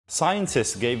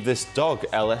Scientists gave this dog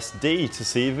LSD to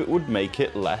see if it would make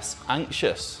it less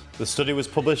anxious. The study was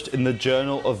published in the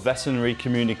Journal of Veterinary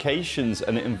Communications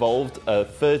and it involved a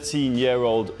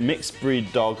 13-year-old mixed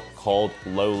breed dog called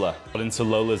Lola. According to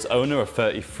Lola's owner, a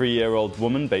 33-year-old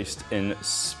woman based in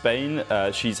Spain,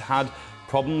 she's had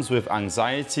problems with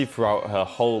anxiety throughout her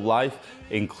whole life,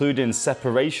 including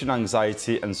separation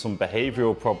anxiety and some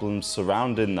behavioural problems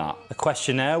surrounding that. A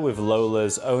questionnaire with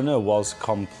Lola's owner was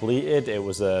completed. It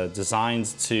was designed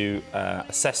to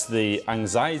assess the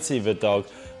anxiety of a dog,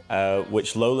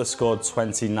 which Lola scored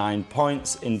 29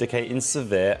 points, indicating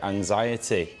severe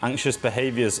anxiety. Anxious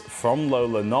behaviours from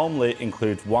Lola normally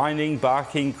include whining,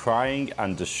 barking, crying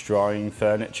and destroying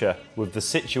furniture, with the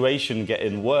situation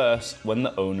getting worse when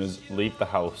the owners leave the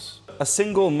house. A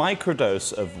single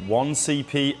microdose of 1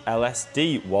 CP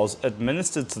LSD was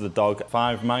administered to the dog,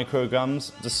 5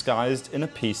 micrograms disguised in a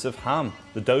piece of ham.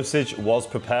 The dosage was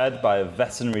prepared by a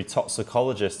veterinary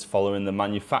toxicologist following the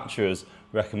manufacturer's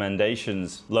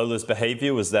recommendations. Lola's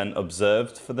behaviour was then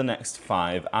observed for the next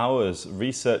 5 hours.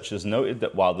 Researchers noted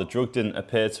that while the drug didn't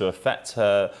appear to affect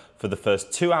her for the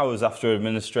first 2 hours after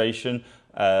administration,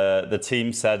 the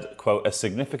team said, quote, a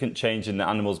significant change in the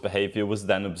animal's behaviour was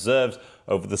then observed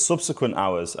over the subsequent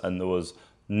hours and there was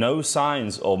no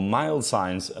signs or mild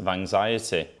signs of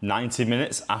anxiety. 90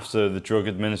 minutes after the drug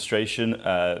administration,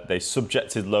 they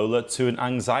subjected Lola to an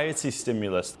anxiety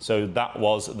stimulus. So that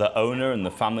was the owner and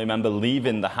the family member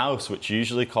leaving the house, which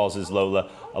usually causes Lola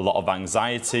a lot of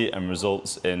anxiety and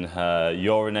results in her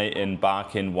urinating,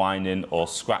 barking, whining, or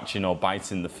scratching or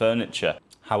biting the furniture.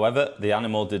 However, the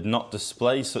animal did not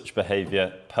display such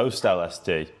behaviour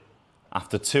post-LSD.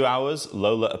 After 2 hours,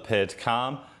 Lola appeared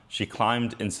calm. She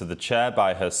climbed into the chair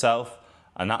by herself,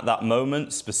 and at that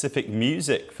moment, specific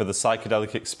music for the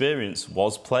psychedelic experience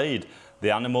was played.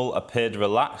 The animal appeared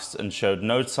relaxed and showed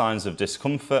no signs of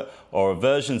discomfort or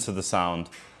aversion to the sound.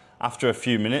 After a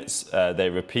few minutes, they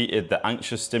repeated the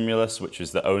anxious stimulus, which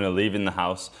was the owner leaving the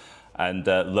house, and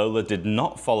Lola did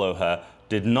not follow her,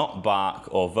 did not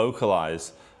bark or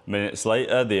vocalize. Minutes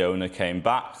later, the owner came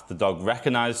back. The dog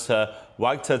recognized her,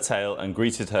 wagged her tail and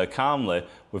greeted her calmly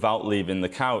without leaving the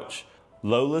couch.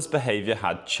 Lola's behavior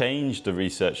had changed, the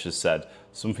researchers said,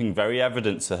 something very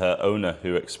evident to her owner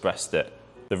who expressed it.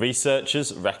 The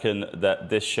researchers reckon that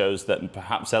this shows that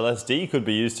perhaps LSD could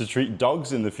be used to treat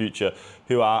dogs in the future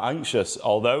who are anxious,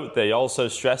 although they also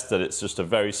stressed that it's just a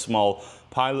very small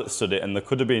pilot study and there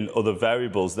could have been other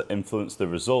variables that influenced the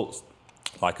results,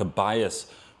 like a bias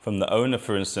from the owner,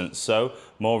 for instance. So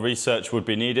more research would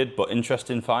be needed, but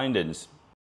interesting findings.